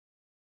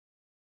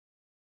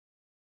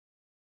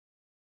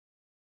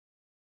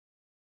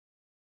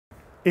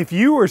If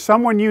you or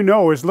someone you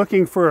know is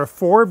looking for a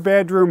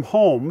 4-bedroom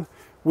home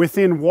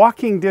within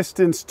walking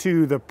distance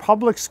to the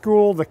public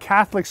school, the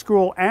Catholic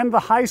school, and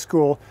the high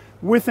school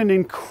with an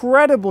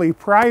incredibly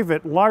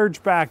private,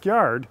 large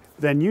backyard,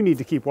 then you need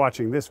to keep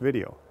watching this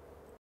video.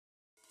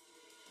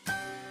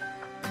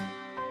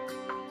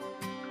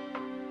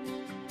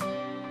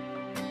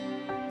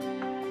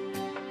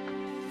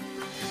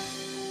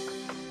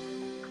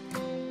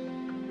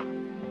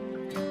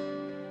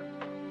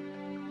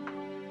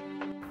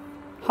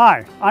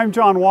 Hi, I'm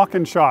John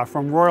Walkinshaw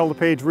from Royal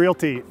LePage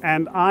Realty,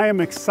 and I am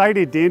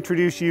excited to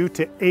introduce you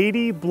to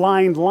 80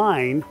 Blind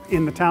Line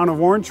in the town of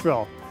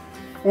Orangeville.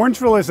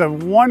 Orangeville is a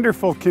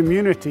wonderful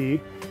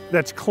community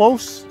that's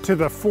close to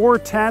the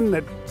 410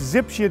 that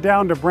zips you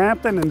down to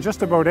Brampton and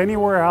just about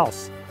anywhere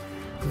else.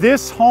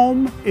 This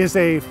home is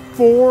a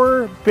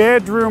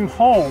 4-bedroom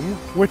home,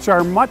 which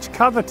are much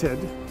coveted,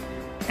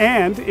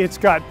 and it's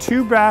got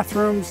 2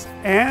 bathrooms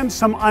and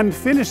some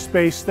unfinished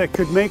space that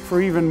could make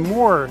for even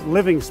more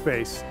living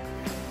space.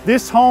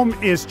 This home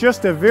is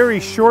just a very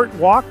short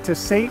walk to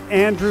St.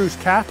 Andrew's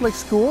Catholic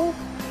School,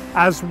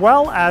 as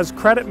well as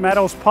Credit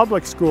Meadows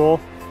Public School,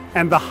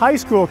 and the high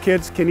school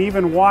kids can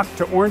even walk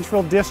to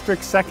Orangeville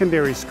District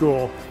Secondary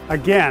School.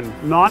 Again,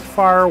 not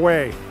far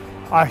away.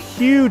 A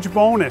huge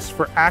bonus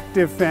for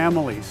active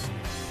families.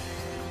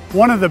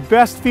 One of the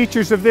best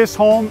features of this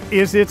home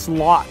is its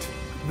lot.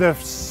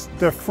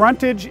 The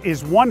frontage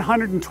is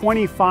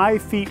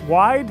 125 feet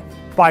wide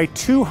by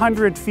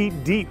 200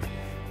 feet deep.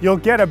 You'll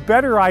get a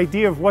better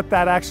idea of what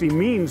that actually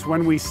means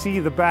when we see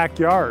the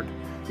backyard.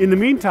 In the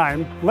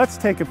meantime, let's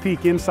take a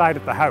peek inside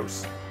at the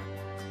house.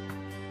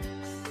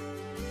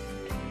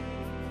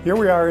 Here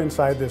we are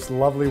inside this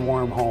lovely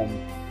warm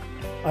home.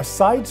 A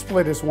side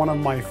split is one of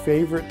my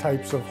favorite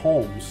types of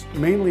homes,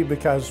 mainly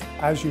because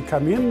as you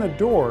come in the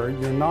door,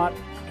 you're not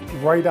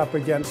right up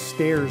against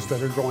stairs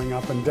that are going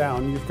up and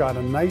down. You've got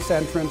a nice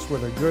entrance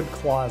with a good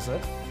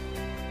closet,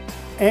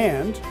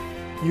 and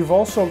you've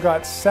also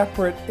got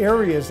separate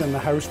areas in the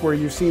house where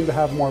you seem to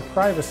have more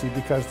privacy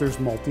because there's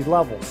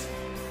multi-levels.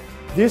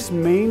 This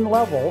main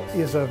level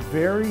is a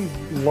very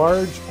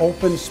large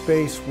open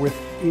space with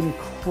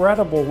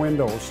incredible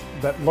windows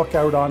that look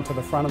out onto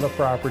the front of the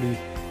property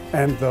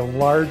and the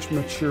large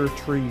mature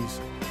trees.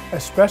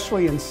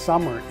 Especially in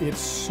summer, it's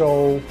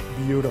so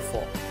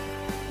beautiful.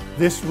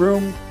 This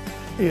room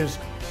is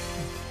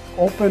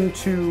open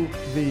to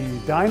the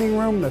dining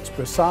room that's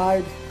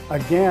beside,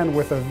 again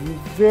with a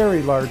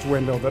very large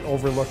window that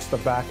overlooks the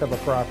back of the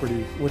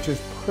property, which is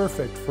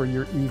perfect for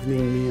your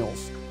evening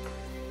meals.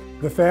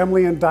 The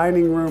family and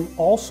dining room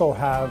also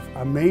have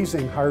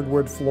amazing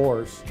hardwood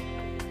floors.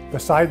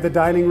 Beside the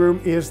dining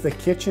room is the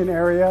kitchen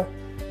area.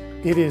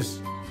 It is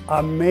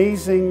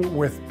amazing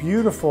with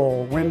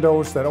beautiful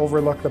windows that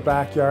overlook the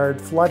backyard,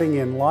 flooding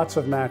in lots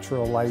of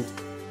natural light.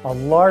 A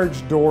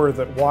large door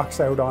that walks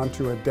out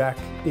onto a deck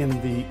in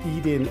the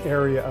eat-in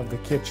area of the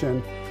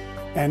kitchen,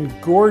 and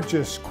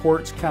gorgeous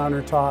quartz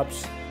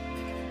countertops.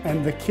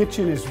 And the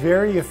kitchen is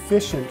very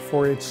efficient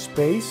for its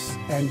space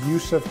and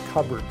use of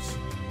cupboards.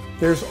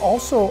 There's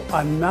also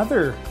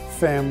another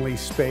family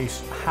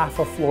space half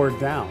a floor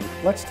down.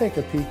 Let's take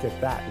a peek at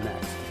that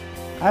next.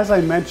 As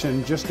I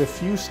mentioned, just a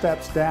few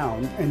steps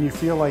down and you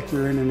feel like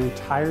you're in an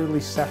entirely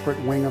separate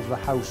wing of the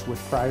house with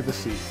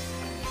privacy.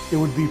 It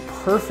would be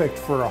perfect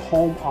for a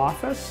home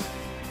office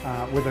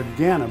with,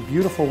 again, a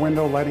beautiful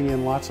window letting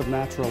in lots of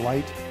natural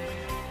light.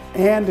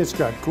 And it's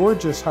got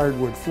gorgeous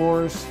hardwood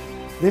floors.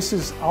 This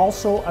is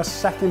also a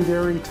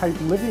secondary type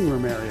living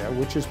room area,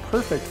 which is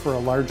perfect for a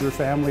larger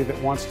family that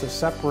wants to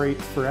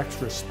separate for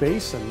extra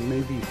space and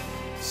maybe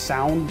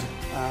sound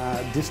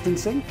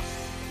distancing.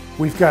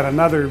 We've got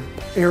another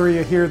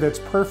area here that's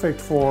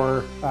perfect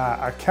for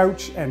a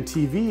couch and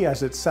TV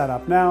as it's set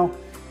up now,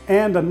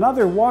 and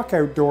another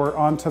walkout door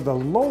onto the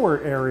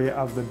lower area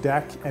of the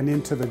deck and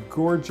into the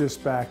gorgeous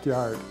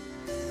backyard.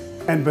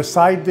 And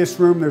beside this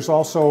room, there's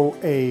also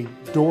a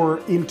door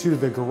into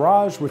the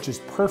garage, which is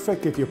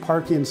perfect if you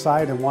park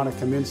inside and want to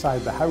come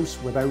inside the house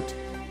without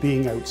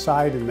being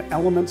outside in the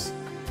elements.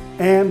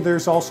 And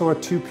there's also a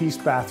 2-piece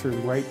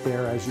bathroom right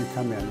there as you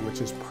come in,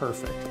 which is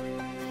perfect.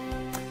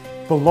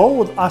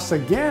 Below us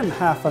again,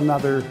 half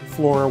another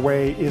floor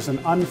away, is an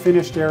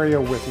unfinished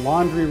area with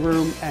laundry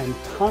room and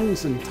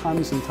tons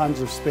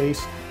of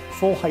space,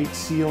 full height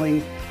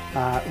ceiling,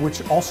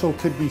 which also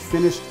could be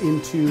finished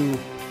into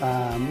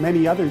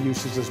many other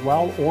uses as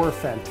well, or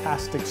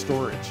fantastic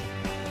storage.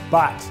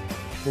 But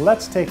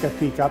let's take a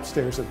peek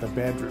upstairs at the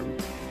bedroom.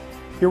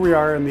 Here we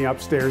are in the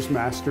upstairs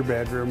master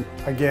bedroom.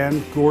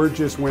 Again,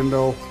 gorgeous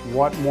window.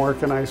 What more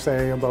can I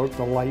say about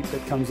the light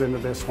that comes into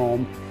this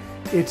home?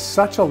 It's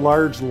such a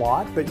large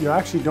lot that you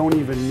actually don't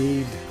even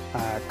need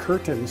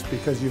curtains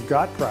because you've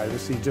got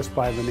privacy just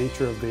by the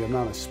nature of the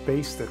amount of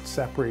space that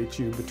separates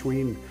you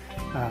between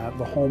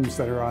the homes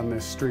that are on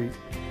this street.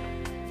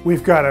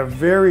 We've got a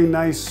very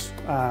nice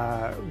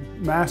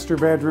master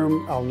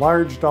bedroom, a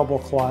large double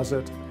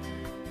closet.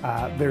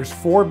 There's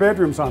 4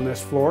 bedrooms on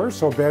this floor,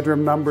 so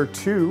bedroom number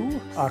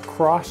 2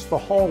 across the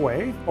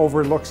hallway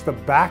overlooks the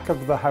back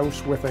of the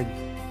house with a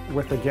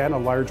with, again, a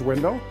large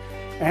window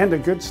and a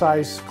good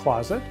sized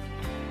closet.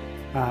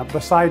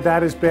 Beside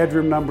that is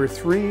bedroom number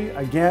 3,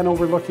 again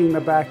overlooking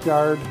the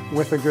backyard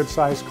with a good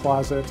sized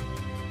closet.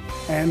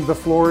 And the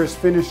floor is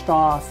finished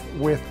off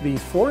with the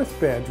 4th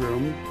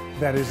bedroom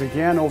that is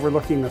again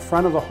overlooking the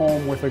front of the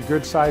home with a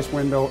good sized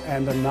window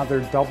and another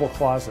double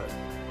closet.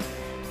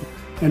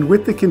 And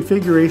with the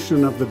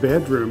configuration of the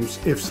bedrooms,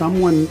 if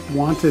someone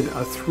wanted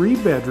a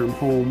 3-bedroom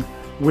home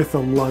with a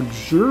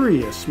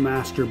luxurious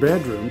master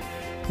bedroom,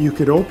 you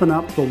could open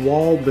up the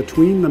wall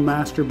between the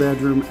master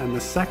bedroom and the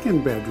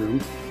 2nd bedroom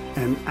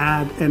and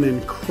add an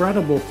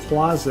incredible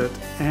closet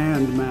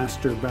and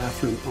master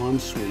bathroom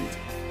ensuite.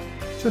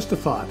 Just a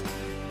thought.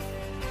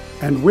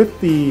 And with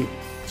the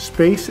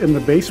space in the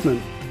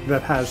basement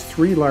that has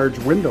 3 large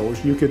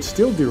windows, you could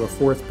still do a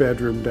 4th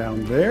bedroom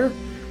down there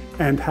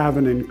and have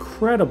an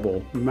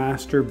incredible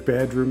master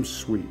bedroom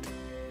suite.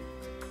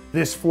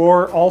 This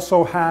floor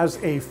also has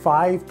a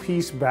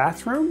 5-piece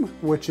bathroom,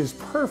 which is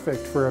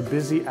perfect for a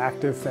busy,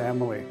 active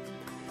family.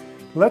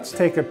 Let's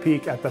take a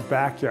peek at the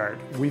backyard.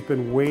 We've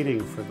been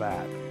waiting for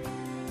that.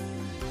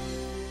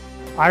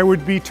 I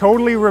would be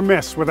totally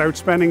remiss without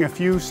spending a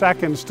few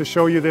seconds to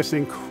show you this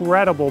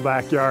incredible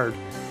backyard.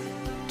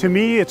 To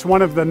me, it's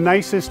one of the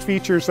nicest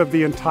features of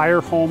the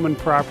entire home and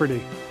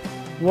property.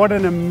 What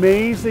an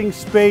amazing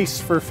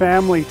space for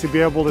family to be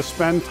able to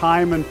spend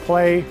time and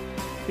play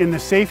in the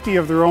safety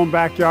of their own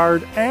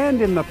backyard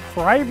and in the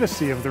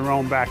privacy of their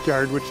own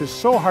backyard, which is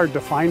so hard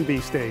to find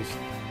these days.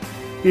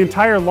 The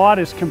entire lot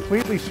is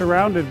completely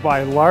surrounded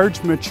by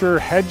large mature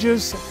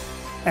hedges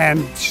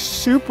and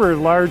super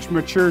large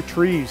mature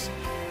trees.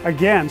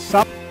 Again,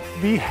 some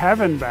be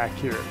heaven back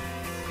here.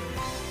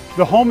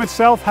 The home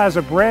itself has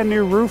a brand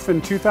new roof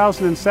in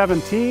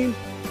 2017,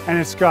 and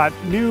it's got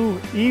new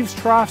eaves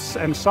troughs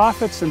and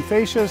soffits and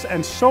fascias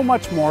and so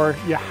much more.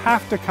 You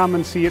have to come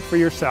and see it for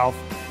yourself.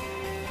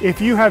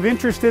 If you have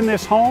interest in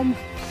this home,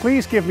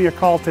 please give me a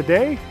call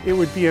today. It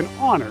would be an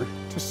honor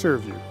to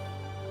serve you.